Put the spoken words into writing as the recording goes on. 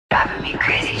driving me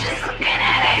crazy just looking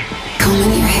at it.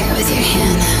 Combing your hair with your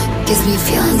hand gives me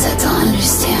feelings I don't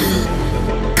understand.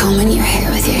 Combing your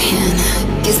hair with your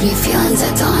hand gives me feelings I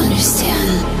don't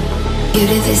understand. You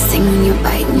do this thing when you're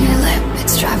biting your lip,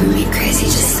 it's driving me crazy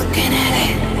just looking at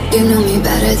it. You know me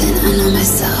better than I know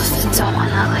myself. I don't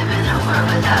wanna live in a world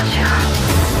without you.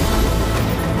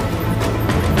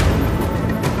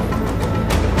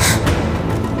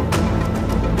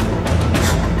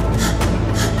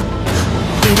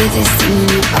 You do this thing when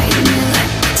you're biting your lip,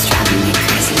 it's driving me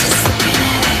crazy just looking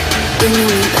at it. You know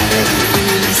me better than I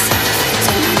know myself. I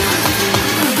don't wanna live in a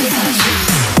world without you.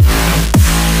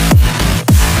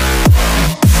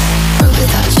 World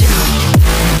without you.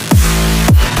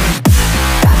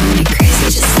 Driving me crazy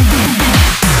just looking at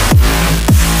it.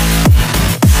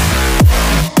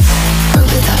 World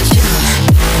without you.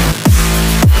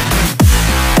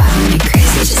 Driving me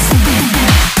crazy just looking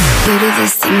at it. You do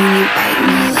this thing when you're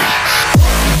biting your lip.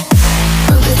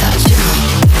 Without you,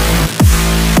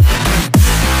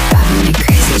 driving me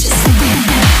crazy just looking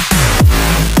at it.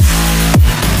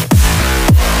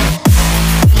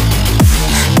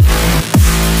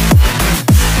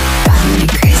 Driving me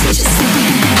crazy just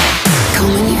looking at it.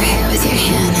 Combing your hair with your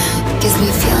hand gives me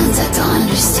feelings I don't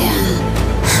understand.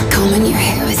 Combing your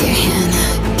hair with your hand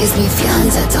gives me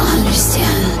feelings I don't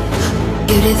understand.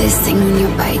 You do this thing when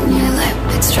you're biting your lip,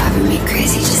 it's driving me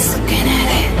crazy just looking at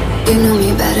it. You know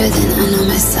me better than I know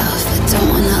myself. I don't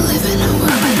wanna live in a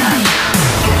world without you.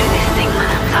 You do this thing when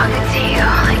I'm talking to you,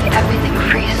 like everything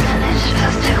freezes and it's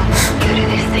just too. You do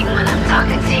this thing when I'm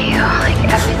talking to you, like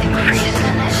everything freezes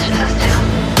and it's just too.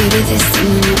 You do this thing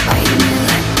when you're biting your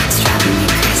lip, it's driving me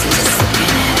crazy just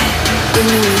looking at it. You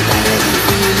know me better than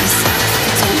I know myself.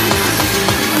 I don't wanna live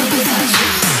in a world without you.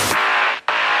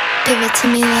 Give it to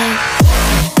me like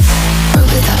world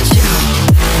without you.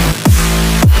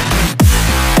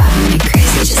 Driving me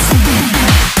crazy just looking at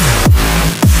it.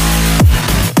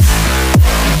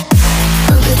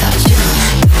 World without you.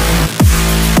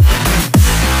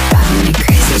 Driving me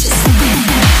crazy just looking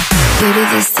at it. You do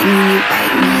this thing when you bite